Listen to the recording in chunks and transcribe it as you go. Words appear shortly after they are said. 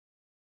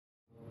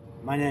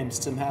My name's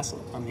Tim Hassall.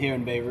 I'm here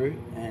in Beirut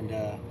and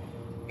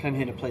come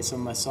here to play some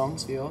of my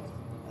songs for you all.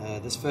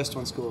 This first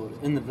one's called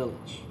In the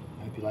Village.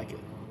 I hope you like it.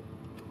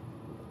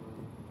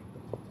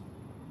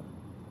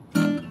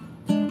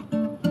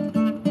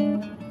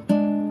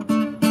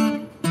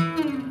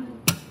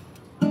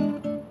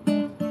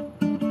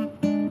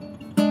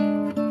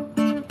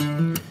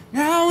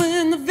 Now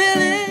in the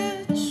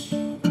village,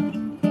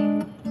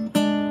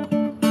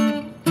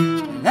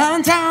 a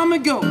long time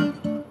ago,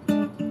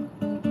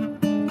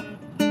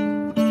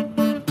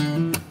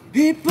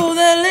 people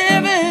that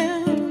live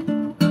in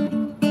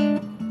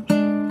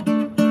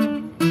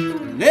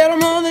little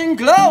more than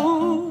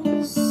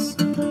clothes,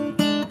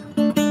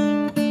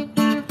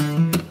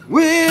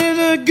 with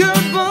a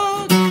good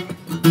book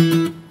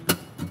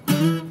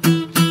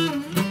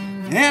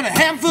and a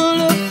handful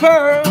of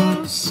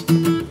pearls,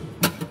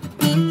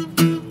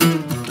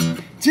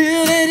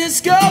 till they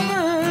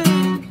discover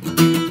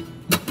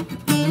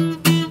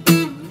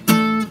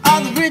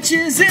all the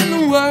riches in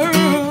the world.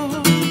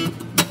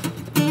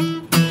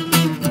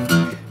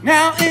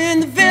 Now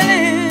in the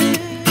village,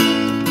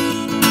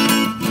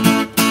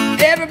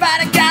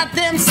 everybody got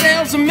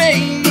themselves a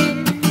maid.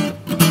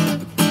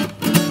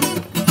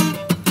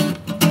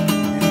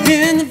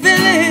 In the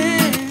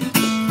village,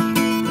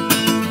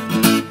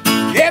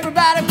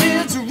 everybody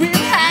builds a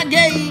real high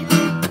gate.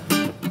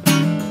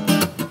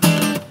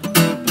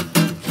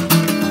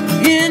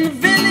 In the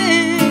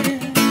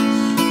village,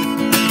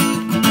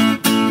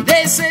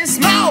 they say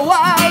smile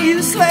while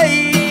you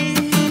slave.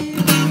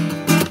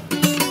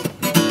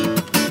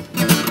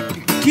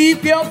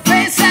 Keep your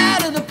face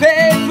out of the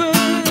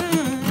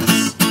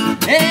papers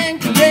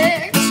and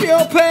collect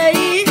your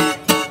pay.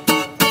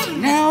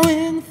 Now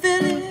in the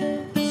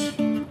village,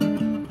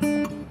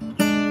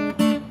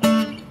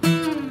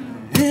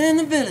 in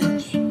the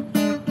village.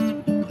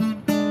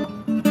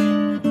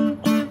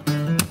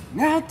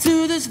 Now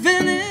to this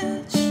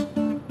village,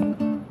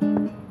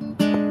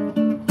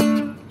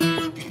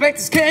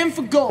 prospectors came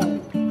for gold.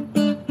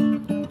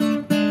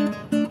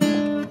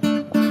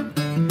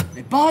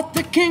 They bought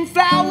the king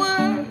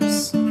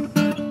flowers,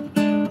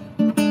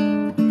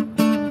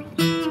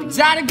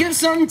 exotic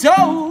gifts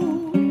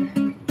untold,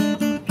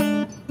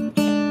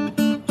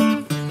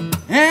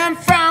 and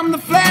from the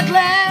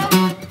flatland,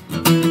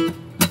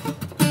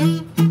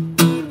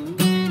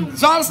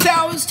 as all the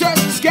towers touch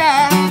the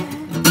sky,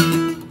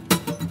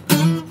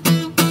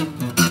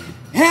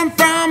 and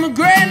from a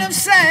grain of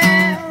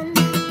sand,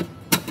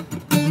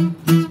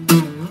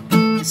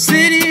 the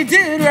city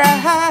did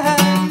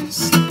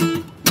rise.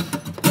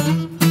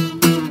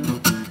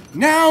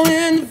 Now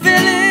in the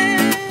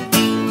village,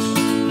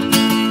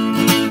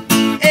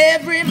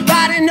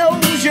 everybody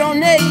knows your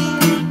name.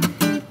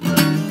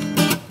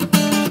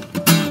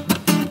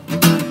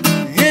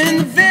 In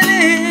the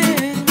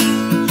village,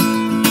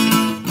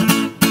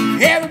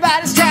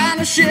 everybody's trying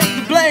to shift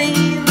the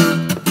blame.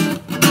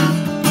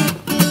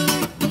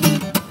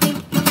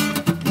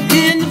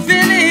 In the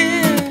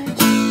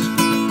village,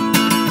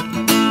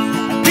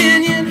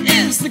 opinion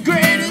is the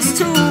greatest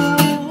tool.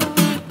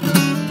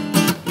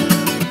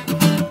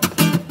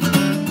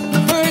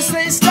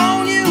 They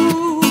stone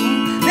you,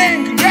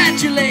 then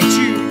congratulate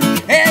you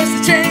as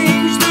they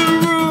change the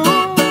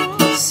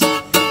rules.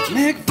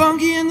 Make it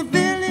funky in the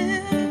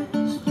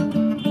village,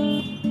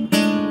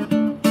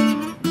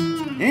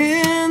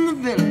 in the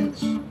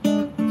village.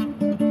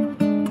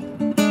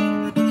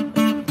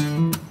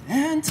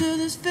 And to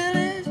this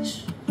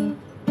village,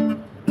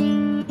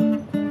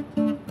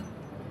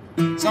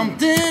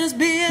 something is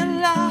being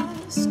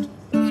lost.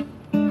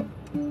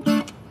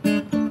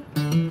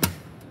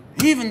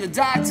 Even the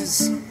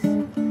doctors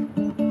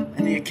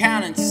and the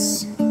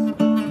accountants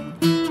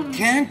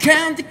can't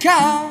count the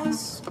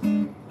cost.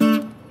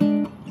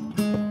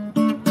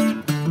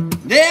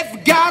 They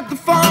forgot the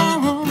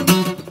phone.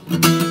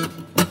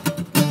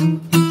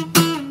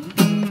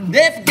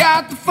 They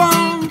forgot the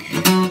phone.